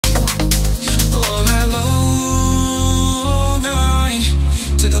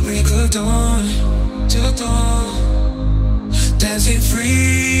dawn, till dawn. Dancing free,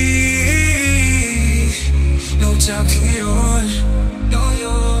 no talking on, no,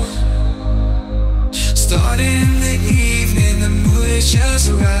 no. Starting the evening, the mood is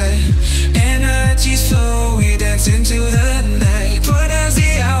just right. Energy's flowing, dance into the night. But as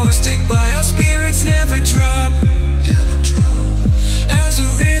the hours tick by, our spirits never drop. As the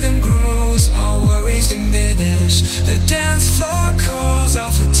rhythm grows, our worries diminish. The dance floor calls,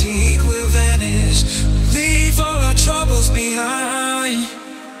 our fatigue will vanish. Leave all our troubles behind.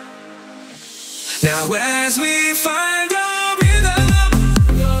 Now as we find our rhythm,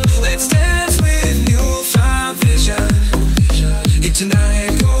 let's dance with newfound vision. If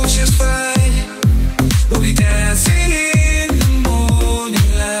tonight goes just fine, we'll be dancing in the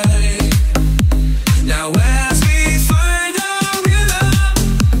morning light. Now as we find our rhythm,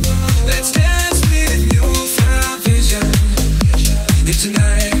 let's dance with newfound vision. If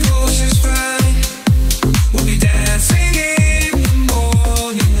tonight goes just fine, we'll be dancing in the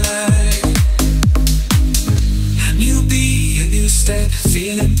morning light. New beat, a new step,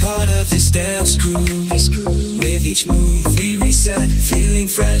 feeling part of this dance groove. With each move we reset, feeling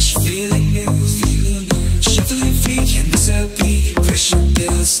fresh, feeling new. Shuffling feet in this beat, pressure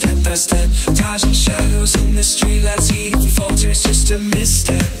builds step by step. Dodging shadows in the street, let's see if falters just a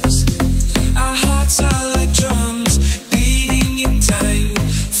misstep. Our hearts are like drums, beating in time,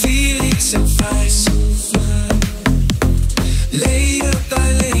 feeling so fine, so fun. Layer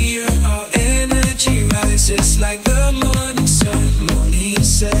by layer, our energy rises like the morning sun, morning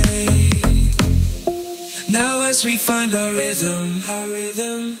say. Now as we find our rhythm,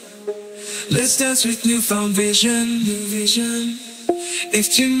 let's dance with newfound vision, new vision.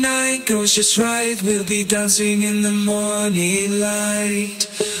 If tonight goes just right, we'll be dancing in the morning light.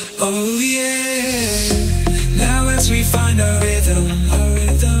 Oh yeah. Now as we find our rhythm,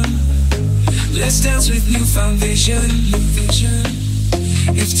 let's dance with newfound vision, new vision.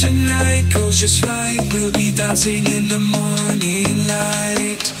 If tonight goes just right, we'll be dancing in the morning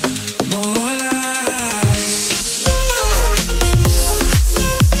light. More light.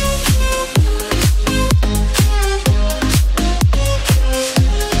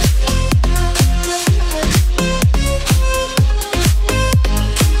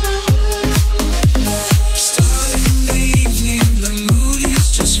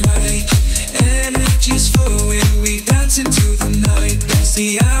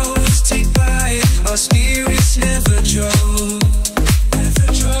 The hours tick by, our spirits never drop, never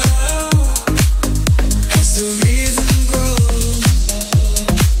drop. As the rhythm grows,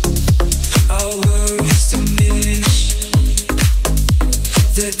 our worries diminish.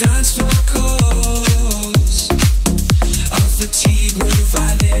 The dance floor calls, our fatigue will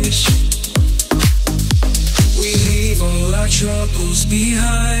vanish. We leave all our troubles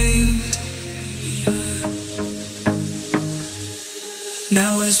behind.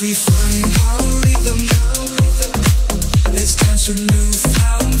 Now as we find our rhythm, let's dance with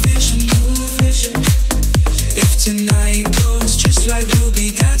newfound vision, new vision. If tonight goes just right, we'll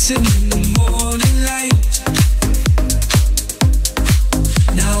be dancing in the morning light.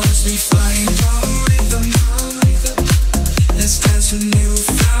 Now as we find our rhythm, let's dance with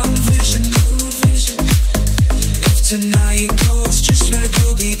newfound vision, new vision. If tonight goes just right,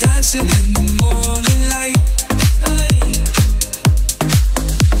 we'll be dancing in the morning light.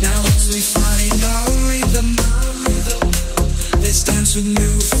 We find our rhythm, let's dance with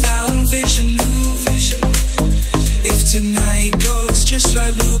newfound vision, new vision. If tonight goes just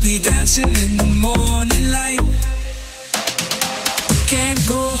right, we'll be dancing in the morning light. Can't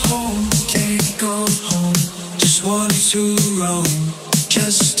go home, just want to roam,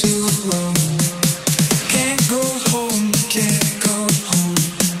 just to roam. Can't go home,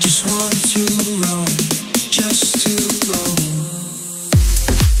 just want to roam, just to roam.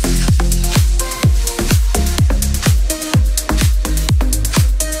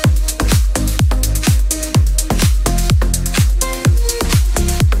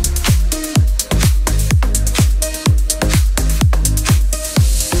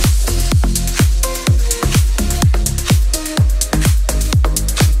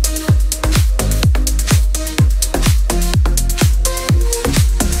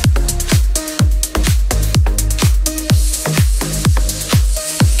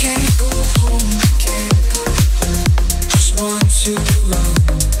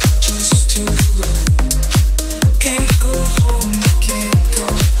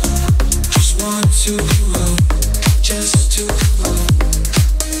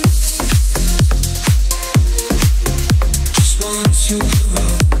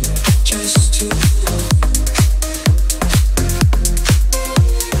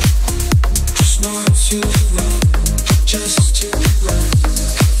 to run, just to run.